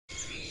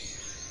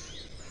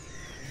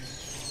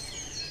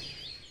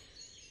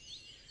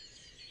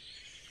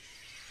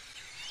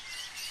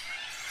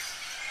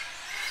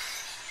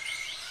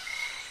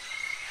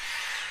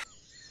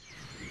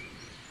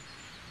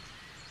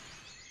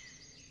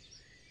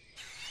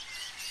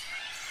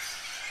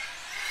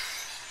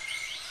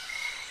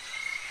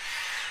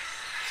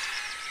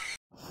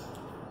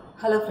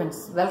Hello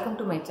friends, welcome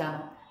to my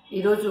channel.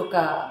 ఈరోజు ఒక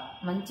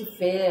మంచి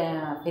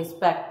ఫేస్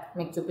ప్యాక్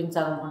మీకు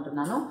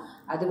చూపించాలనుకుంటున్నాను.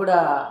 అది కూడా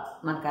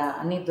మనకు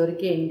అన్నీ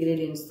దొరికే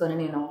ఇంగ్రీడియంట్స్తోనే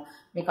నేను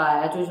మీకు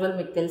యాజ్ యూజువల్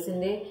మీకు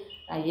తెలిసిందే,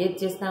 ఏది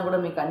చేసినా కూడా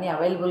మీకు అన్నీ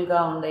అవైలబుల్గా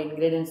ఉండే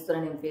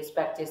ఇంగ్రీడియంట్స్తోనే నేను ఫేస్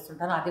ప్యాక్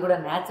చేస్తుంటాను. అది కూడా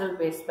న్యాచురల్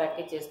ఫేస్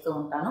ప్యాకే చేస్తూ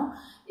ఉంటాను,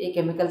 ఏ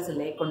కెమికల్స్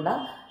లేకుండా.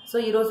 సో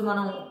ఈరోజు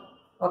మనం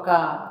ఒక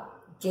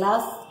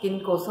గ్లాస్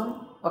స్కిన్ కోసం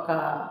ఒక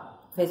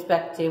ఫేస్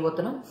ప్యాక్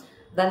చేయబోతున్నాం.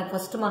 దానికి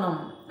ఫస్ట్ మనం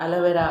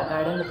అలోవెరా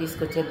గార్డెన్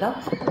తీసుకొచ్చేద్దాం.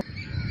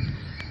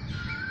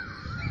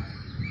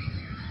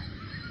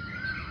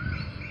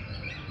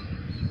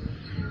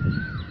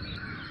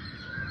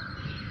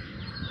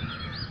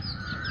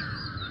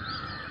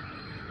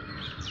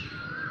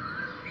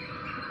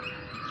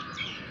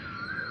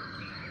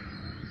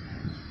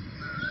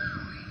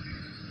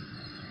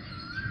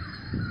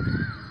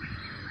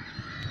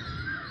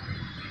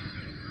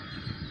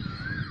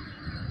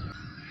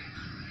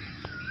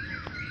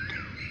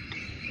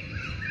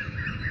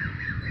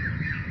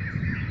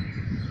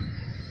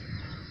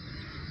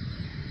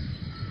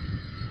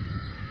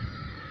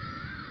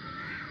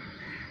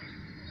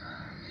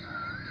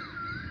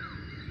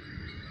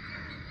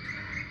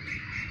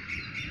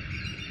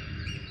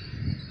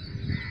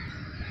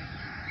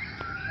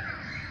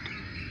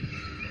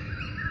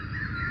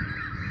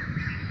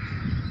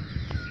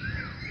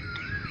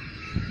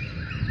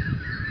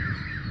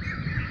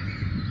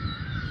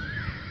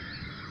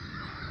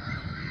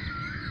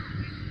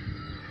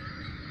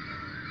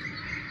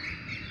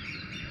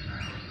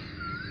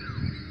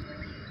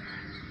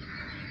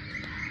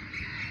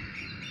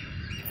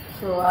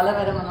 సో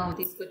అలోవెరా మనం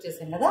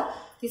తీసుకొచ్చేసాం కదా.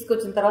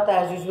 తీసుకొచ్చిన తర్వాత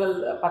యాజ్ యూజువల్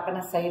పక్కన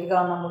సైడ్గా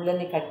ఉన్న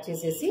ముళ్ళని కట్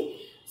చేసేసి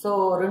సో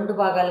 2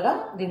 భాగాలుగా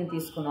దీన్ని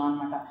తీసుకున్నాం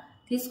అనమాట.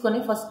 తీసుకొని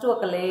ఫస్ట్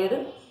ఒక లేయర్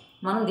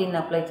మనం దీన్ని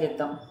అప్లై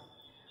చేద్దాం.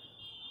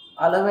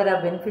 అలోవెరా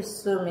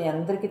బెనిఫిట్స్ మీ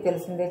అందరికీ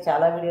తెలిసిందే,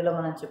 చాలా వీడియోలో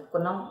మనం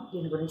చెప్పుకున్నాం.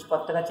 దీని గురించి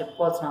కొత్తగా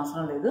చెప్పుకోవాల్సిన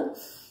అవసరం లేదు.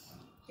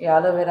 ఈ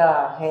అలోవెరా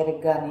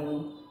హెయిర్కి కానీ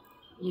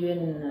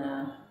ఈవెన్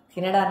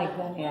తినడానికి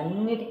కానీ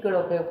అన్నిటికీ కూడా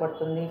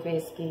ఉపయోగపడుతుంది.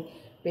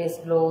 ఫేస్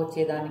గ్లో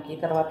వచ్చేదానికి.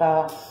 తర్వాత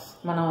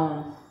మనం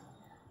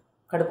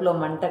కడుపులో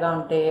మంటగా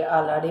ఉంటే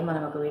ఆల్రెడీ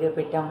మనం ఒక వీడియో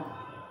పెట్టాం,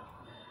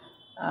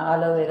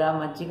 అలోవెరా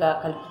మజ్జిగ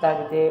కలిపి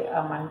తాగితే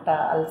ఆ మంట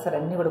అల్సర్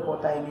అన్నీ కూడా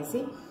పోతాయి అనేసి.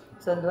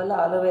 సో అందువల్ల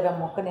అలోవెరా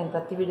మొక్క నేను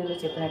ప్రతి వీడియోలో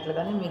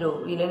చెప్పినట్లుగానే మీరు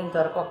వీలైనంత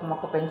వరకు ఒక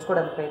మొక్క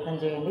పెంచుకోవడానికి ప్రయత్నం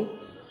చేయండి.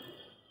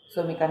 సో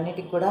మీకు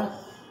అన్నిటికి కూడా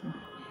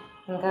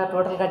ఇంకా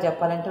టోటల్గా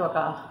చెప్పాలంటే ఒక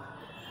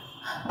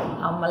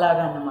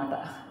అమ్మలాగా అన్నమాట.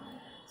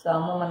 సో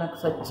అమ్మ మనకు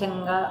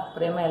స్వచ్ఛంగా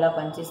ప్రేమ ఎలా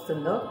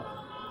పంచిస్తుందో,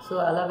 సో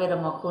అలోవెరా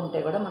మొక్క ఉంటే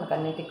కూడా మనకు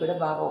అన్నిటికి కూడా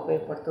బాగా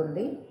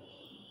ఉపయోగపడుతుంది.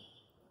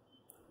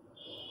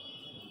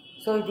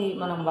 సో ఇది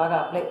మనం బాగా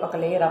ఒక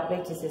లేయర్ అప్లై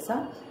చేసేసాం.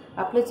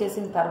 అప్లై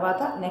చేసిన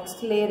తర్వాత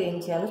నెక్స్ట్ లేయర్ ఏం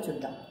చేయాలో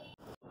చూద్దాం.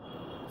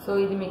 సో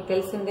ఇది మీకు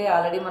తెలిసిందే,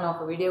 ఆల్రెడీ మనం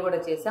ఒక వీడియో కూడా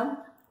చేసాం.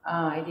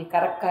 ఇది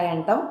కరక్కాయ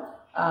అంటాం,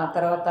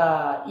 తర్వాత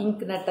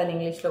ఇంక్ నట్ అని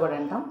ఇంగ్లీష్లో కూడా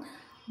అంటాం.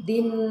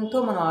 దీంతో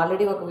మనం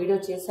ఆల్రెడీ ఒక వీడియో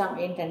చేసాం,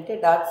 ఏంటంటే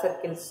డార్క్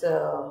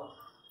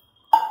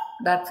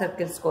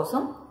సర్కిల్స్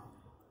కోసం.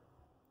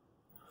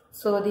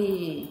 సో అది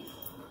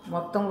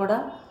మొత్తం కూడా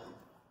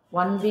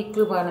 1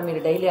 వీక్లో మనం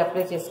మీరు డైలీ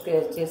అప్లై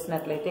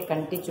చేసినట్లయితే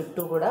కంటి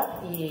చుట్టూ కూడా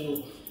ఈ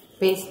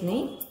పేస్ట్ని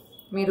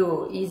మీరు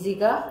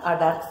ఈజీగా ఆ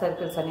డార్క్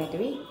సర్కిల్స్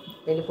అనేటివి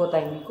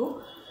వెళ్ళిపోతాయి మీకు.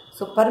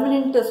 సో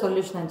పర్మనెంట్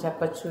సొల్యూషన్ అని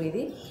చెప్పచ్చు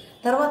ఇది.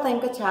 తర్వాత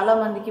ఇంకా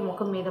చాలామందికి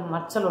ముఖం మీద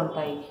మచ్చలు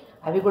ఉంటాయి,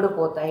 అవి కూడా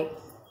పోతాయి.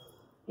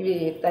 ఇవి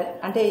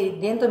అంటే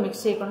దేంతో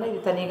మిక్స్ చేయకుండా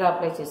ఇది తనిగా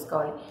అప్లై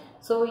చేసుకోవాలి.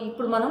 సో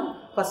ఇప్పుడు మనం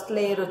ఫస్ట్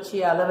లేయర్ వచ్చి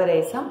అలోవెరా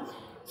వేసాం.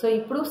 సో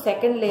ఇప్పుడు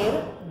సెకండ్ లేయర్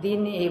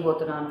దీన్ని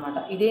వేయబోతున్నాం అనమాట.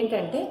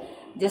 ఇదేంటంటే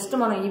జస్ట్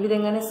మనం ఈ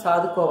విధంగానే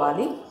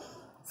సాదుకోవాలి.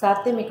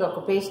 సారితే మీకు ఒక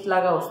పేస్ట్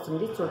లాగా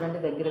వస్తుంది. చూడండి,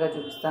 దగ్గరగా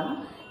చూపిస్తాను.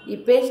 ఈ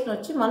పేస్ట్ని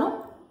వచ్చి మనం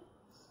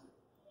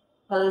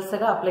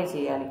పల్సగా అప్లై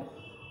చేయాలి.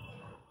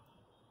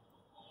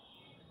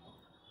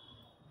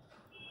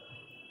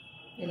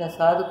 ఇలా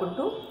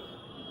సాదుకుంటూ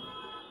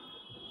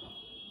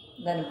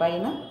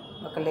దానిపైన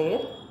ఒక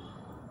లేయర్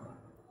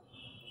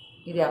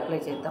ఇది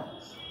అప్లై చేద్దాం.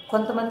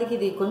 కొంతమందికి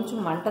ఇది కొంచెం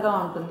మంటగా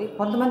ఉంటుంది,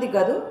 కొంతమందికి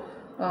కాదు,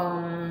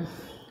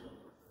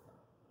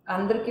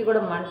 అందరికీ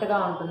కూడా మంటగా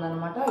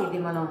ఉంటుందన్నమాట. ఇది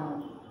మనం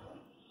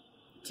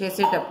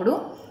చేసేటప్పుడు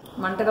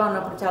మంటగా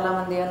ఉన్నప్పుడు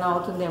చాలామంది ఏమైనా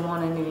అవుతుందేమో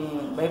అని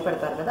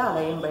భయపడతారు కదా.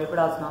 అలా ఏం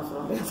భయపడాల్సిన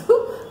అవసరం లేదు.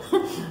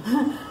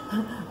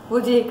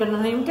 పూజ ఇక్కడ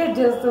నన్ను ఇమిటేట్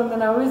చేస్తుంది,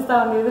 నవ్విస్తా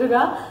ఉంది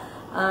ఎదురుగా.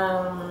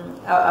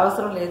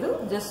 అవసరం లేదు,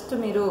 జస్ట్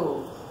మీరు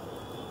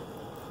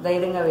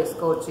ధైర్యంగా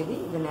వేసుకోవచ్చు.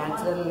 ఇది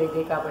న్యాచురల్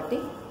ఇదే కాబట్టి.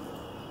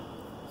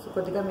 సో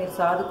కొద్దిగా మీరు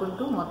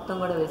సాదుకుంటూ మొత్తం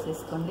కూడా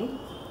వేసేసుకోండి.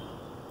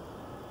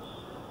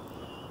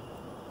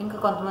 ఇంకా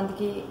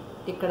కొంతమందికి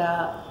ఇక్కడ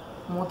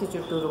మూతి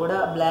చుట్టూరు కూడా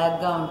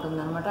బ్లాక్గా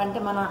ఉంటుందన్నమాట. అంటే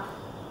మన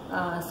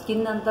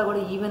స్కిన్ అంతా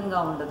కూడా ఈవెన్గా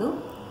ఉండదు.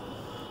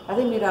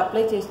 అదే మీరు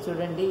అప్లై చేసి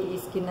చూడండి, ఈ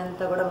స్కిన్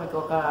అంతా కూడా మీకు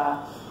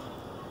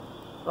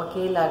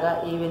ఒకేలాగా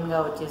ఈవెన్గా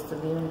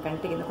వచ్చేస్తుంది. ఈవెన్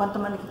కంటి కింద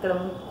కొంతమందికి ఇక్కడ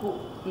ముక్కు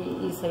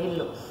ఈ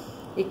సైడ్లో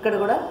ఇక్కడ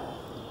కూడా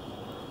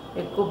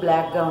ఎక్కువ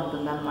బ్లాక్గా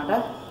ఉంటుందన్నమాట.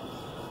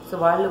 సో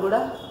వాళ్ళు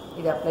కూడా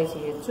ఇది అప్లై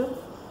చేయొచ్చు.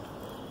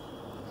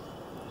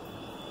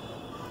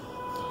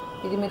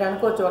 ఇది మీరు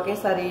అనుకోవచ్చు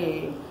ఒకేసారి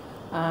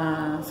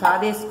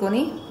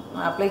సాదేసుకొని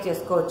అప్లై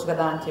చేసుకోవచ్చు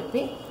కదా అని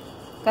చెప్పి,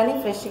 కానీ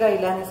ఫ్రెష్గా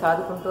ఇలానే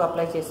సాదుకుంటూ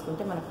అప్లై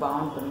చేసుకుంటే మనకు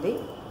బాగుంటుంది.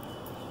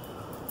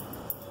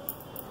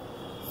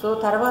 సో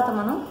తర్వాత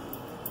మనం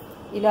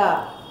ఇలా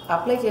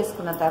అప్లై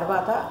చేసుకున్న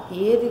తర్వాత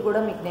ఏది కూడా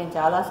మీకు నేను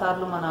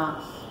చాలాసార్లు మన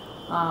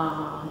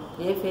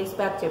ఏ ఫేస్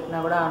ప్యాక్ చెప్పినా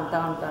కూడా అంటూ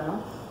ఉంటాను,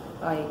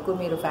 ఎక్కువ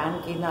మీరు ఫ్యాన్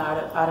కింద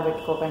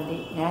ఆరబెట్టుకోకండి,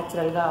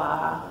 న్యాచురల్గా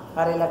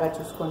ఆరేలాగా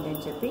చూసుకోండి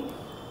అని చెప్పి.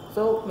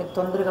 సో మీరు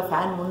తొందరగా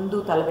ఫ్యాన్ ముందు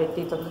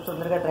తలబెట్టి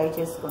తొందరగా డ్రై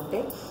చేసుకుంటే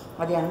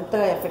అది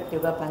అంతగా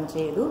ఎఫెక్టివ్గా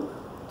పనిచేయదు.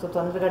 సో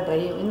తొందరగా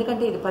డ్రై,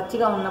 ఎందుకంటే ఇది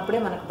పచ్చిగా ఉన్నప్పుడే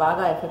మనకు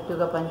బాగా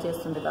ఎఫెక్టివ్గా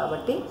పనిచేస్తుంది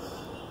కాబట్టి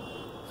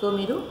సో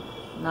మీరు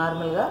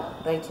నార్మల్గా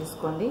డ్రై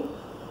చేసుకోండి.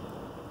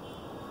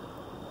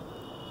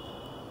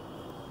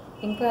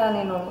 ఇంకా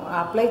నేను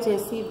అప్లై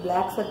చేసి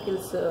డార్క్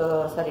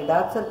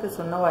సర్కిల్స్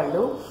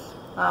ఉన్నవాళ్ళు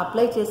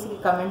అప్లై చేసి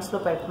కమెంట్స్లో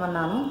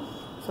పెట్టమన్నాను.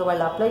 సో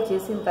వాళ్ళు అప్లై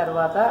చేసిన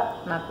తర్వాత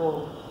నాకు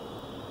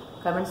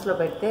కమెంట్స్లో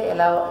పెడితే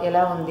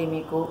ఎలా ఉంది,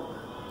 మీకు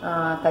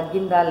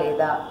తగ్గిందా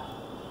లేదా,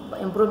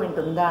 ఇంప్రూవ్మెంట్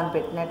ఉందా అని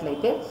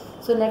పెట్టినట్లయితే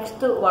సో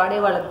నెక్స్ట్ వాడే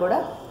వాళ్ళకి కూడా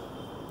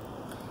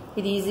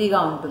ఇది ఈజీగా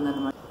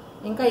ఉంటుందన్నమాట.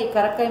 ఇంకా ఈ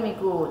కరక్కాయ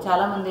మీకు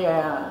చాలామంది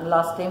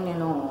లాస్ట్ టైం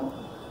నేను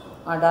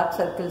డార్క్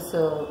సర్కిల్స్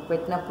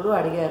పెట్టినప్పుడు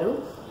అడిగారు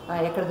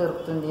ఎక్కడ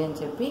దొరుకుతుంది అని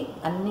చెప్పి.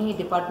 అన్ని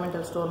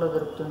డిపార్ట్మెంటల్ స్టోర్లో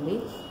దొరుకుతుంది.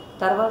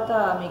 తర్వాత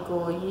మీకు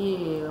ఈ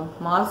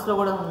మాల్స్లో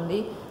కూడా ఉంది.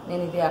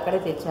 నేను ఇది అక్కడే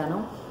తెచ్చాను.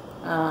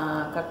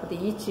 కాకపోతే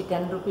ఈచ్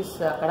 10 రూపీస్.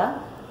 అక్కడ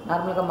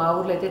నార్మల్గా మా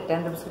ఊర్లో అయితే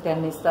 10 రూపీస్కి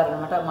 10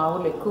 ఇస్తారనమాట. మా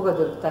ఊర్లో ఎక్కువగా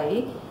దొరుకుతాయి.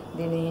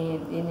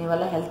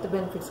 దీనివల్ల హెల్త్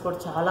బెనిఫిట్స్ కూడా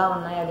చాలా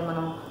ఉన్నాయి. అది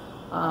మనం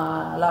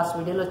లాస్ట్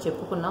వీడియోలో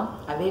చెప్పుకున్నాం.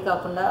 అవే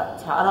కాకుండా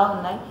చాలా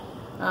ఉన్నాయి.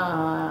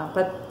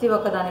 ప్రతి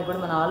ఒక్క దానికి కూడా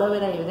మన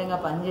ఆలోవెరా ఏ విధంగా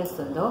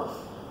పనిచేస్తుందో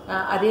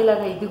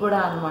అదేలాగా ఇది కూడా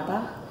అనమాట.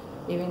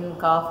 ఈవెన్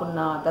కాఫ్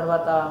ఉన్నా,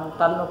 తర్వాత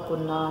తలనొప్పి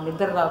ఉన్నా,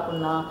 నిద్ర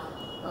రాకున్నా,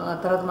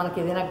 తర్వాత మనకి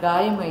ఏదైనా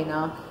గాయమైనా,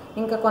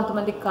 ఇంకా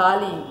కొంతమంది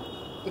కాలి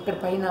ఇక్కడ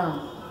పైన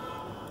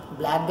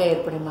బ్లాక్గా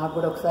ఏర్పడింది. నాకు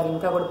కూడా ఒకసారి,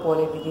 ఇంకా కూడా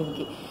పోలేదు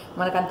దీనికి.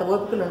 మనకు అంత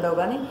ఓపికలు ఉండవు,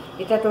 కానీ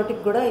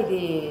ఇట్లాటోటికి కూడా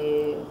ఇది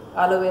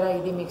ఆలోవెరా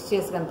ఇది మిక్స్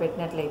చేసి కానీ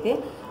పెట్టినట్లయితే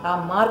ఆ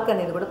మార్క్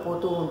అనేది కూడా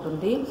పోతూ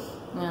ఉంటుంది.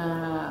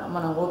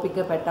 మనం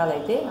ఓపికగా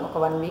పెట్టాలైతే ఒక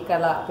 1 వీక్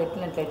అలా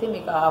పెట్టినట్లయితే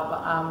మీకు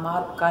ఆ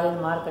మార్క్, కాలిన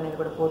మార్క్ అనేది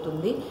కూడా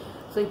పోతుంది.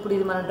 సో ఇప్పుడు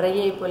ఇది మనం డ్రై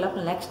అయిపోయేలా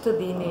నెక్స్ట్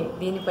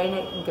దీనిపైన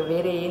ఇంకా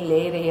వేరే ఏం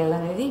లేయర్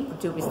వేయాలనేది ఇప్పుడు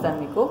చూపిస్తాను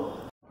మీకు.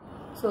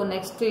 సో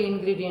నెక్స్ట్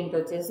ఇంగ్రీడియంట్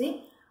వచ్చేసి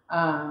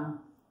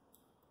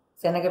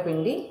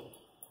శనగపిండి.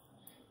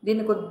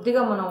 దీన్ని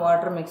కొద్దిగా మనం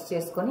వాటర్ మిక్స్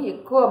చేసుకొని,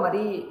 ఎక్కువ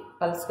మరీ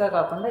పల్స్గా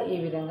కాకుండా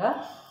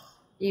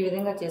ఈ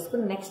విధంగా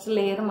చేసుకుని నెక్స్ట్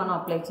లేయర్ మనం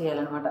అప్లై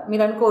చేయాలన్నమాట.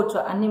 మీరు అనుకోవచ్చు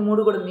అన్ని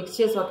 3 కూడా మిక్స్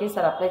చేసి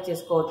ఒకేసారి అప్లై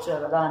చేసుకోవచ్చు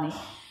కదా అని,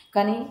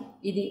 కానీ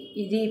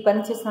ఇది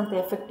పనిచేసినంత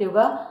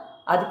ఎఫెక్టివ్గా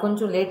అది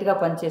కొంచెం లేట్గా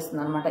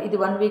పనిచేస్తుంది అనమాట. ఇది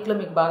 1 వీక్లో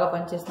మీకు బాగా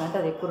పనిచేస్తుంది అంటే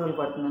అది ఎక్కువ రోజులు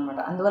పడుతుంది అనమాట.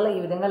 అందువల్ల ఈ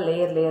విధంగా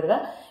లేయర్గా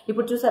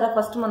ఇప్పుడు చూసారా,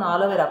 ఫస్ట్ మనం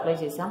ఆలోవెరా అప్లై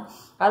చేసాం.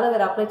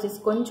 ఆలోవెరా అప్లై చేసి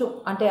కొంచెం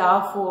అంటే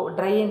హాఫ్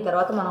డ్రై అయిన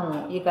తర్వాత మనం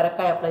ఈ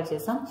కరక్కాయ అప్లై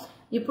చేసాం.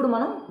 ఇప్పుడు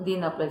మనం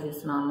దీన్ని అప్లై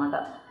చేస్తున్నాం అనమాట.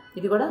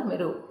 ఇది కూడా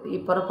మీరు ఈ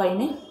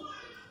పొరపైనే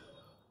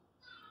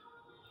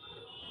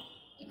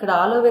ఇక్కడ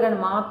ఆలోవెరాని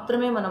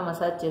మాత్రమే మనం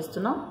మసాజ్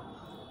చేస్తున్నాం.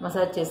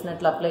 మసాజ్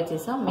చేసినట్లు అప్లై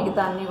చేసాం.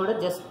 మిగతా అన్నీ కూడా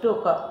జస్ట్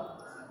ఒక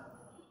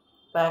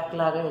ప్యాక్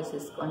లాగా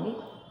వేసేసుకోండి.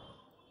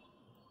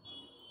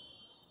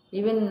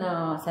 ఈవెన్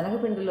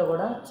శనగపిండిలో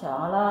కూడా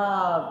చాలా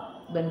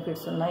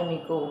బెనిఫిట్స్ ఉన్నాయి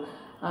మీకు.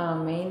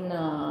 మెయిన్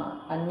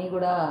అన్నీ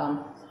కూడా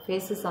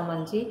ఫేస్కి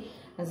సంబంధించి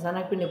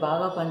శనగపిండి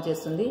బాగా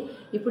పనిచేస్తుంది.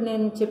 ఇప్పుడు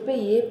నేను చెప్పే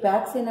ఏ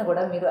ప్యాక్స్ అయినా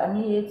కూడా మీరు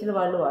అన్ని ఏజ్ల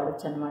వాళ్ళు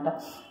వాడచ్చు అనమాట.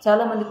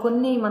 చాలామంది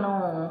కొన్ని మనం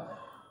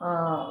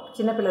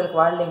చిన్నపిల్లలకు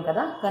వాడలేం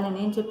కదా, కానీ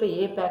నేను చెప్పే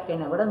ఏ ప్యాక్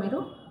అయినా కూడా మీరు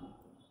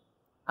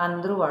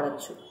అందరూ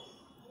వాడచ్చు.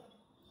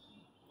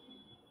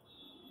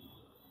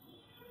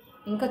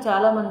 ఇంకా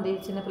చాలామంది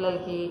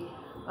చిన్నపిల్లలకి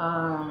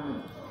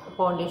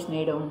ఫౌండేషన్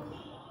వేయడం,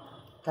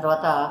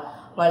 తర్వాత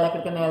వాళ్ళు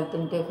ఎక్కడికైనా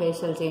వెళ్తుంటే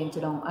ఫేషియల్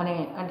చేయించడం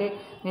అంటే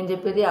నేను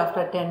చెప్పేది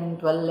ఆఫ్టర్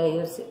 10-12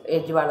 ఇయర్స్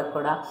ఏజ్ వాళ్ళకి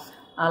కూడా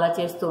అలా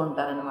చేస్తూ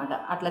ఉంటారనమాట.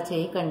 అట్లా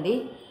చేయకండి.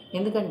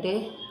 ఎందుకంటే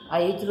ఆ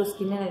ఏజ్లో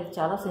స్కిన్ అనేది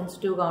చాలా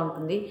సెన్సిటివ్గా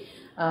ఉంటుంది.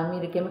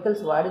 మీరు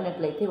కెమికల్స్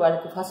వాడినట్లయితే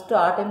వాళ్ళకి ఫస్ట్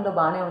ఆ టైంలో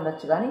బాగానే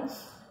ఉండొచ్చు, కానీ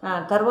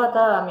తర్వాత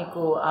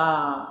మీకు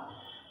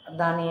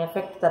దాని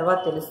ఎఫెక్ట్ తర్వాత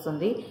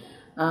తెలుస్తుంది.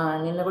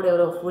 నిన్న కూడా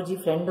ఎవరో పూజీ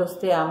ఫ్రెండ్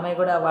వస్తే ఆ అమ్మాయి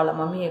కూడా వాళ్ళ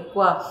మమ్మీ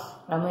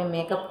అమ్మాయి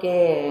మేకప్కే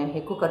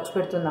ఎక్కువ ఖర్చు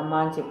పెడుతుందమ్మా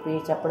అని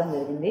చెప్పడం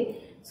జరిగింది.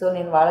 సో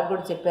నేను వాళ్ళకి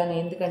కూడా చెప్పాను,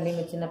 ఎందుకండి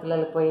మీరు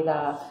చిన్నపిల్లలకి పోయి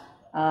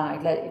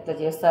ఇట్లా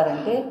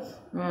చేస్తారంటే,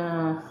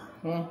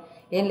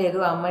 ఏం లేదు,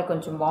 ఆ అమ్మాయి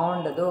కొంచెం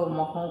బాగుండదు,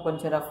 మొహం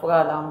కొంచెం రఫ్గా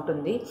అలా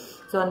ఉంటుంది.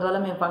 సో అందువల్ల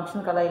మేము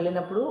ఫంక్షన్కి అలా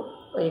వెళ్ళినప్పుడు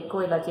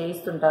ఎక్కువ ఇలా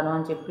చేయిస్తుంటాను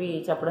అని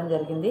చెప్పడం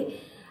జరిగింది.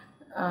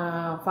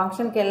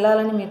 ఫంక్షన్కి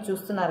వెళ్ళాలని మీరు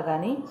చూస్తున్నారు,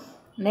 కానీ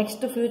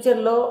నెక్స్ట్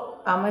ఫ్యూచర్లో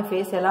ఆ అమ్మాయి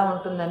ఫేస్ ఎలా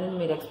ఉంటుందని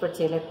మీరు ఎక్స్పెక్ట్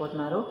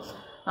చేయలేకపోతున్నారు.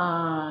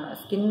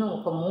 స్కిన్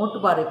ఒక మోటు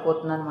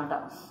బారైపోతుంది అనమాట.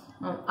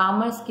 ఆ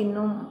అమ్మాయి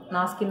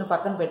నా స్కిన్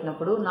పక్కన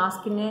పెట్టినప్పుడు నా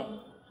స్కిన్నే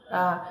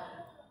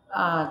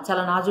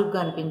చాలా నాజుగ్గా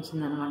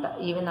అనిపించింది అనమాట.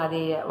 ఈవెన్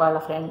అది వాళ్ళ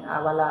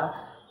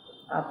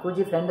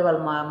పూజీ ఫ్రెండ్ వాళ్ళ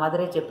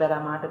మదరే చెప్పారు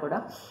ఆ మాట కూడా,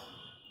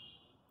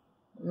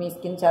 మీ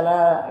స్కిన్ చాలా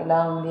ఇలా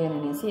ఉంది అని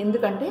అనేసి.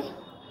 ఎందుకంటే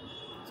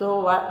సో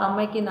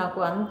అమ్మాయికి నాకు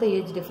అంత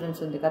ఏజ్ డిఫరెన్స్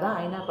ఉంది కదా,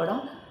 అయినా కూడా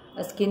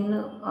స్కిన్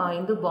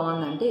ఎందుకు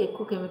బాగుందంటే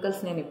ఎక్కువ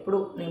కెమికల్స్ నేను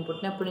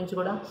పుట్టినప్పటి నుంచి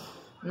కూడా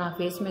నా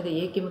ఫేస్ మీద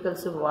ఏ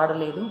కెమికల్స్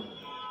వాడలేదు.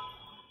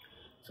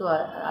 సో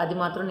అది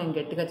మాత్రం నేను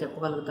గట్టిగా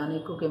చెప్పగలుగుతాను.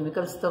 ఎక్కువ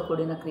కెమికల్స్తో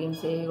కూడిన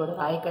క్రీమ్స్ ఏవి కూడా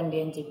రాయకండి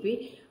అని చెప్పి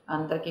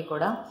అందరికీ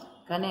కూడా.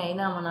 కానీ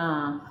అయినా మన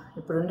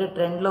ఇప్పుడుండే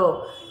ట్రెండ్లో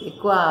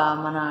ఎక్కువ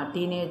మన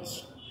టీనేజ్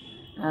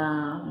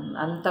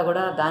అంతా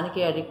కూడా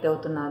దానికే అడిక్ట్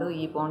అవుతున్నారు.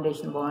 ఈ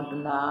ఫౌండేషన్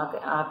బాగుంటుందా,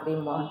 ఆ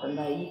క్రీమ్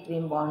బాగుంటుందా, ఈ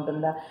క్రీమ్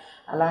బాగుంటుందా,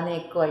 అలానే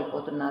ఎక్కువ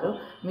అయిపోతున్నారు.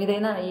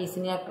 మీరైనా ఈ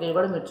సినీ యాక్టర్లు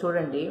కూడా మీరు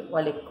చూడండి,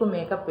 వాళ్ళు ఎక్కువ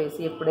మేకప్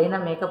వేసి ఎప్పుడైనా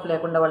మేకప్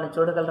లేకుండా వాళ్ళని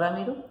చూడగలరా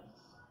మీరు?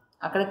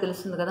 అక్కడే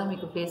తెలుస్తుంది కదా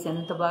మీకు ఫేస్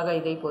ఎంత బాగా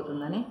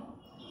ఇదైపోతుందని.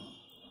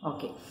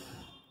 ఓకే,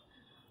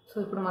 సో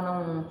ఇప్పుడు మనం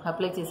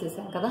అప్లై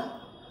చేసేసాం కదా.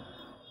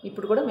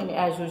 ఇప్పుడు కూడా మేము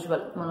యాజ్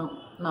యూజువల్ మనం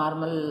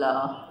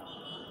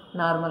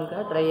నార్మల్గా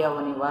డ్రై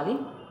అవ్వనివ్వాలి.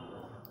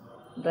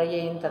 డ్రై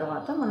అయిన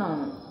తర్వాత మనం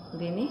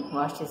దీన్ని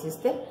వాష్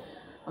చేసేస్తే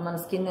మన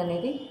స్కిన్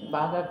అనేది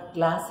బాగా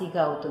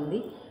గ్లాసీగా అవుతుంది.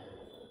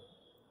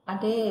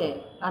 అంటే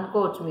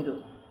అనుకోవచ్చు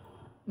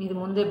మీరు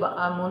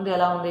ముందు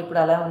ఎలా ఉంది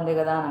ఇప్పుడు అలా ఉంది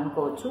కదా అని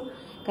అనుకోవచ్చు.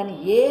 కానీ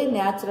ఏ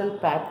న్యాచురల్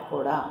ప్యాక్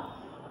కూడా,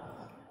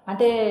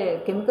 అంటే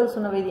కెమికల్స్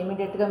ఉన్నవి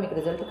ఇమీడియట్గా మీకు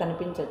రిజల్ట్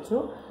కనిపించవచ్చు.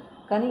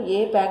 కానీ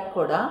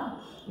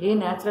ఏ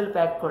న్యాచురల్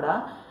ప్యాక్ కూడా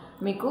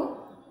మీకు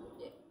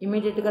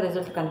ఇమీడియట్గా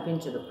రిజల్ట్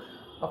కనిపించదు.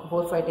 ఒక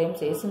 4-5 టైమ్స్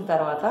వేసిన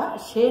తర్వాత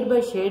shade by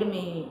shade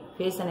me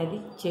face అనేది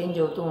చేంజ్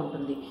అవుతూ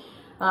ఉంటుంది.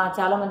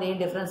 చాలామంది ఏం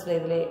డిఫరెన్స్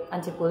లేదులే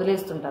అని చెప్పి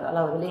వదిలేస్తుంటారు.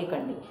 అలా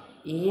వదిలేయకండి.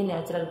 ఏ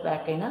న్యాచురల్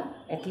ప్యాక్ అయినా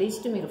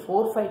అట్లీస్ట్ మీరు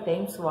 4-5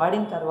 టైమ్స్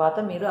వాడిన తర్వాత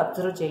మీరు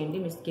అబ్జర్వ్ చేయండి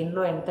మీ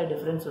స్కిన్లో ఎంత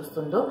డిఫరెన్స్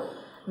వస్తుందో.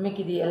 మీకు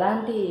ఇది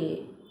ఎలాంటి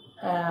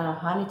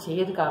హాని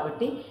చేయదు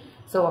కాబట్టి.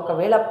 సో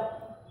ఒకవేళ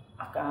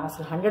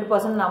అసలు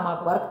 100%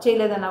 మాకు వర్క్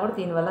చేయలేదన్నా కూడా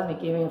దీనివల్ల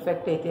మీకు ఏమి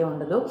ఎఫెక్ట్ అయితే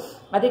ఉండదు.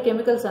 అదే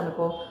కెమికల్స్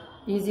అనుకో,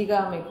 ఈజీగా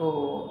మీకు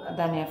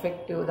దాని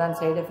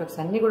సైడ్ ఎఫెక్ట్స్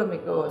అన్నీ కూడా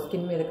మీకు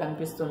స్కిన్ మీద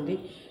కనిపిస్తుంది.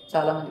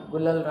 చాలామంది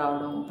గుల్లలు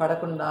రావడం,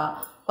 పడకుండా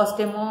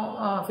ఫస్ట్ ఏమో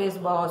ఫేస్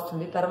బాగా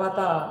వస్తుంది, తర్వాత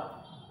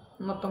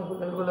మొత్తం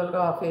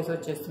గుల్లలుగా ఫేస్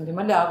వచ్చేస్తుంది.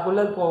 మళ్ళీ ఆ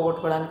గుల్లలు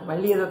పోగొట్టుకోవడానికి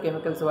మళ్ళీ ఏదో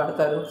కెమికల్స్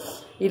వాడతారు,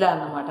 ఇలా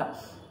అన్నమాట.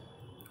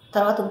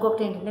 తర్వాత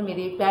ఇంకొకటి ఏంటంటే, మీరు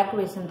ఈ ప్యాక్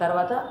వేసిన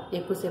తర్వాత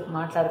ఎక్కువసేపు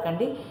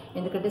మాట్లాడకండి,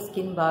 ఎందుకంటే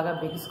స్కిన్ బాగా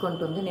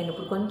బిగుసుకుంటుంది. నేను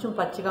ఇప్పుడు కొంచెం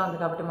పచ్చిగా ఉంది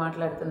కాబట్టి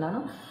మాట్లాడుతున్నాను.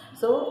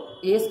 సో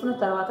వేసుకున్న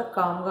తర్వాత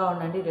కామ్గా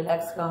ఉండండి,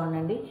 రిలాక్స్గా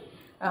ఉండండి.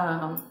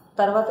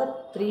 తర్వాత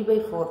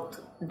 3/4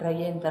 డ్రై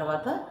అయిన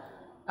తర్వాత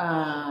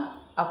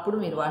అప్పుడు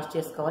మీరు వాష్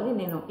చేసుకోవాలి.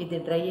 నేను ఇది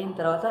డ్రై అయిన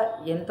తర్వాత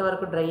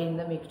ఎంతవరకు డ్రై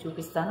అయిందో మీకు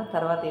చూపిస్తాను,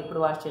 తర్వాత ఎప్పుడు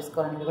వాష్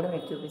చేసుకోవాలనేది కూడా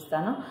మీకు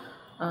చూపిస్తాను.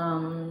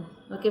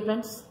 ఓకే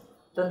ఫ్రెండ్స్,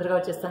 తొందరగా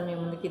వచ్చేస్తాను మీ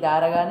ముందుకి ఇది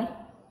ఆరగానే.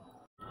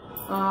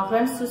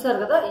 ఫ్రెండ్స్ చూసారు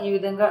కదా, ఈ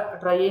విధంగా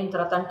డ్రై అయిన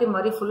తర్వాత, అంటే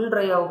మరీ ఫుల్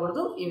డ్రై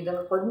అవ్వకూడదు, ఈ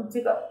విధంగా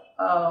కొంచెంగా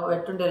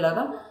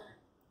వెట్టుండేలాగా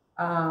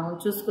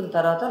చూసుకున్న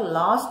తర్వాత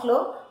లాస్ట్లో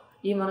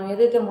ఈ మనం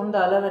ఏదైతే ముందు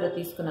అలోవెరా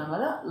తీసుకున్నాం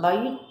కదా,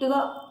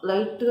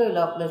 లైట్గా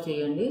ఇలా అప్లై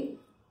చేయండి.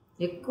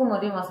 ఎక్కువ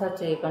మరీ మసాజ్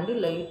చేయకండి,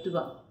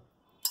 లైట్గా.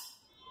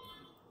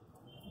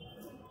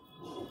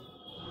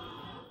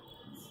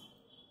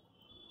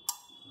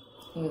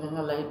 ఈ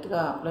విధంగా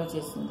లైట్గా అప్లై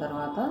చేసిన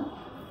తర్వాత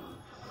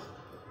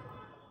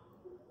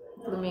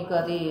ఇప్పుడు మీకు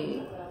అది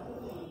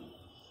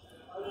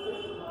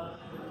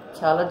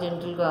చాలా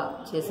జెంటిల్గా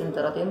చేసిన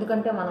తర్వాత,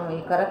 ఎందుకంటే మనం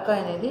ఈ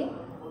కరక్కాయ అనేది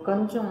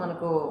కొంచెం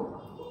మనకు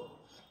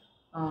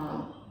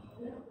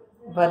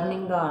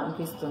బర్నింగ్గా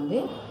అనిపిస్తుంది.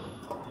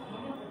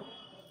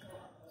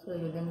 సో ఈ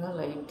విధంగా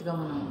లైట్గా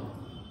మనం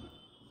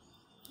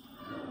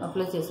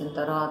అప్లై చేసిన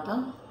తర్వాత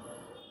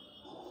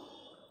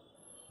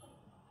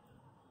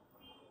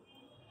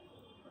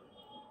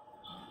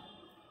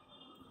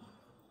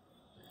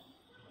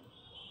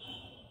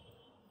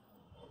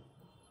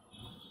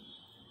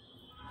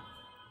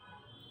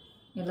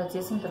ఇలా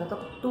చేసిన తర్వాత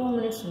ఒక 2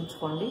 మినిట్స్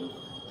ఉంచుకోండి.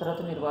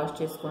 తర్వాత మీరు వాష్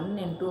చేసుకోండి.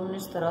 నేను 2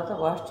 మినిట్స్ తర్వాత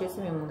వాష్ చేసి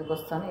మేము ముందుకు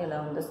వస్తాను. ఎలా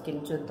ఉందో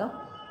స్కిన్ చూద్దాం.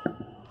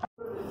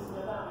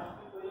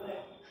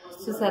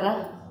 చూసారా,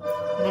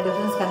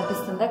 డిఫరెన్స్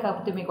కనిపిస్తుందా?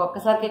 కాకపోతే మీకు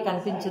ఒక్కసారికే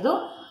కనిపించదు,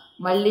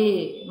 మళ్ళీ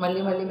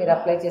మీరు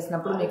అప్లై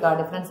చేసినప్పుడు మీకు ఆ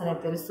డిఫరెన్స్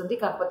అనేది తెలుస్తుంది.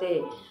 కాకపోతే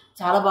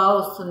చాలా బాగా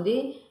వస్తుంది,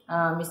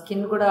 మీ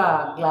స్కిన్ కూడా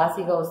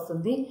గ్లాసీగా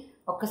వస్తుంది.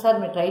 ఒక్కసారి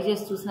మీరు ట్రై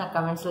చేసి చూసి నాకు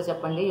కమెంట్స్లో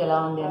చెప్పండి ఎలా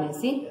ఉంది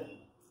అనేసి.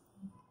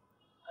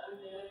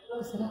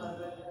 చూసారా,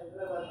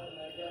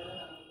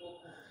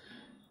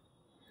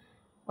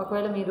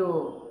 ఒకవేళ మీరు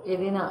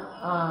ఏదైనా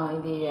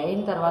ఇది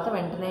అయిన తర్వాత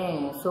వెంటనే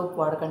సోప్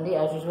వాడకండి,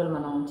 యాజ్ యూజువల్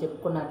మనం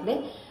చెప్పుకున్నట్లే.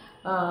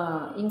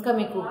 ఇంకా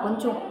మీకు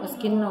కొంచెం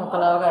స్కిన్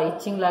ఒకలాగా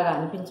ఇచ్చింగ్ లాగా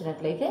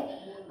అనిపించినట్లయితే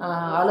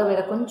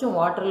ఆలోవెరా కొంచెం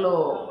వాటర్లో,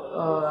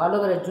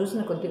 ఆలోవెరా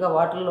జ్యూస్ని కొద్దిగా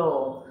వాటర్లో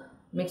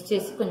మిక్స్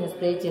చేసి కొంచెం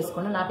స్ప్రే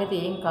చేసుకోండి. నాకైతే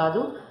ఏం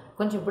కాదు,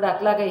 కొంచెం ఇప్పుడు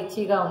అట్లాగా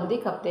ఇచ్చిగా ఉంది,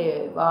 కాకపోతే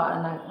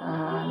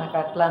నాకు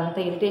అట్లా అంత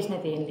ఇరిటేషన్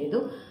అయితే ఏం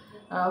లేదు.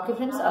 ఓకే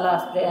ఫ్రెండ్స్, అలా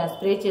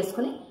స్ప్రే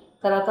చేసుకుని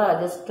తర్వాత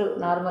జస్ట్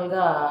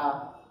నార్మల్గా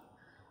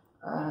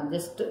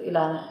జస్ట్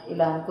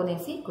ఇలా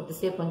అనుకునేసి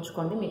కొద్దిసేపు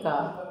ఉంచుకోండి. మీకు ఆ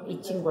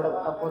ఇచ్చింగ్ కూడా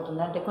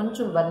పోతుంది, అంటే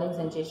కొంచెం బర్నింగ్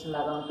సెన్సేషన్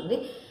లాగా ఉంటుంది.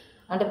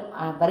 అంటే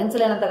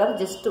భరించలేనంత కాదు,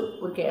 జస్ట్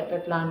ఊరికే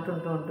అట్లా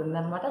అంటుంటూ ఉంటుంది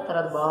అనమాట.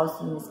 తర్వాత బాగా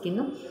వస్తుంది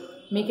స్కిన్.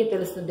 మీకే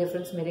తెలుస్తుంది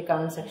డిఫరెన్స్, మీరే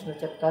కామెంట్ సెక్షన్లో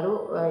చెప్తారు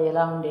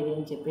ఎలా ఉండేది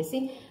అని చెప్పేసి.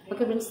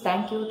 Okay friends,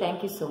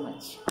 thank you so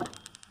much.